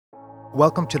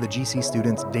Welcome to the GC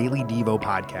Students Daily Devo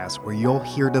podcast, where you'll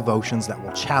hear devotions that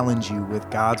will challenge you with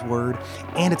God's Word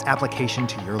and its application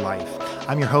to your life.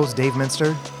 I'm your host, Dave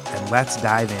Minster, and let's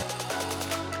dive in.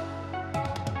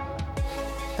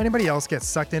 Anybody else get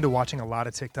sucked into watching a lot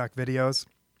of TikTok videos?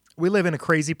 We live in a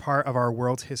crazy part of our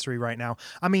world's history right now.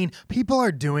 I mean, people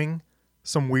are doing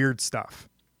some weird stuff.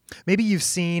 Maybe you've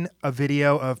seen a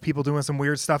video of people doing some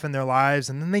weird stuff in their lives,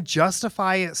 and then they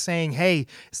justify it saying, hey,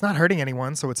 it's not hurting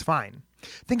anyone, so it's fine.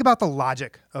 Think about the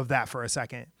logic of that for a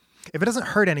second. If it doesn't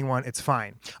hurt anyone, it's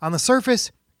fine. On the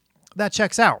surface, that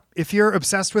checks out. If you're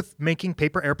obsessed with making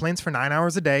paper airplanes for 9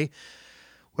 hours a day,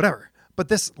 whatever. But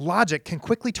this logic can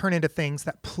quickly turn into things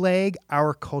that plague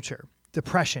our culture.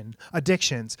 Depression,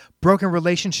 addictions, broken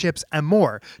relationships, and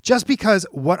more. Just because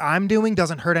what I'm doing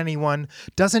doesn't hurt anyone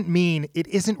doesn't mean it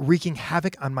isn't wreaking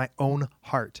havoc on my own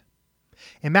heart.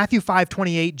 In Matthew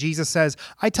 5:28, Jesus says,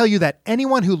 I tell you that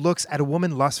anyone who looks at a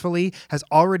woman lustfully has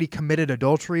already committed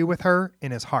adultery with her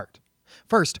in his heart.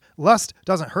 First, lust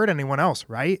doesn't hurt anyone else,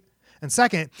 right? And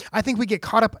second, I think we get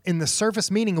caught up in the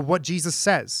surface meaning of what Jesus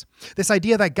says. This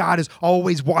idea that God is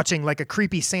always watching, like a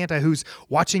creepy Santa who's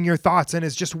watching your thoughts and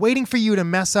is just waiting for you to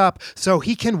mess up so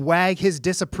he can wag his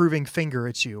disapproving finger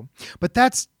at you. But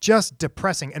that's just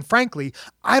depressing. And frankly,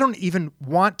 I don't even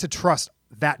want to trust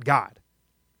that God.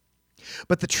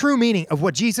 But the true meaning of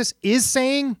what Jesus is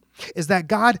saying is that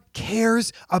God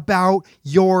cares about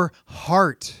your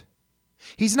heart.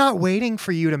 He's not waiting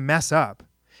for you to mess up.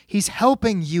 He's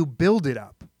helping you build it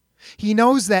up. He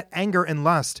knows that anger and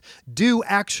lust do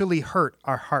actually hurt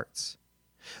our hearts.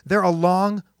 They're a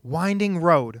long, winding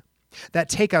road that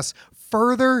take us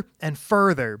further and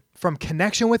further from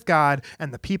connection with God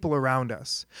and the people around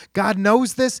us. God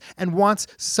knows this and wants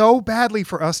so badly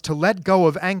for us to let go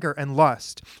of anger and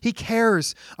lust. He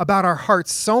cares about our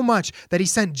hearts so much that he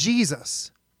sent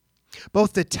Jesus,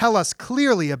 both to tell us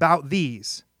clearly about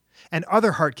these and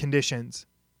other heart conditions,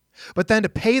 but then to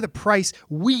pay the price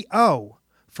we owe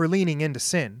for leaning into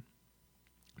sin.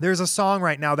 There's a song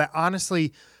right now that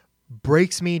honestly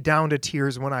breaks me down to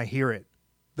tears when I hear it.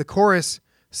 The chorus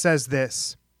says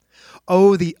this: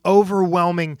 oh, the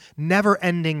overwhelming,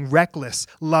 never-ending, reckless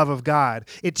love of God.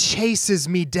 It chases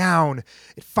me down.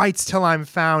 It fights till I'm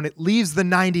found. It leaves the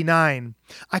 99.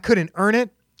 I couldn't earn it.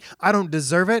 I don't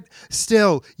deserve it.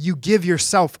 Still, you give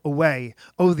yourself away.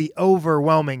 Oh, the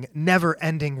overwhelming,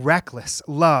 never-ending, reckless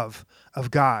love of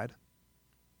God.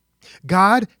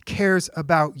 God cares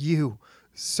about you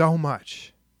so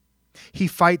much. He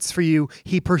fights for you,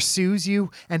 he pursues you,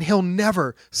 and he'll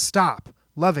never stop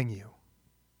loving you.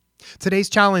 Today's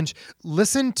challenge: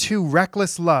 listen to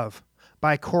Reckless Love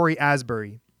by Cory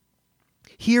Asbury.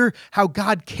 Hear how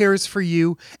God cares for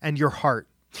you and your heart.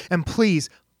 And please,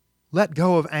 let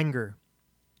go of anger.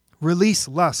 Release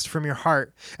lust from your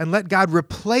heart and let God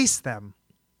replace them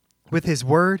with his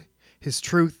word, his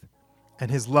truth,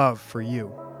 and his love for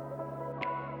you.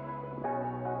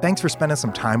 Thanks for spending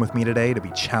some time with me today to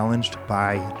be challenged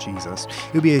by Jesus.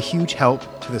 It would be a huge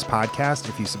help to this podcast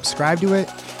if you subscribe to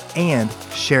it and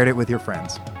shared it with your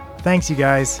friends. Thanks, you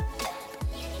guys.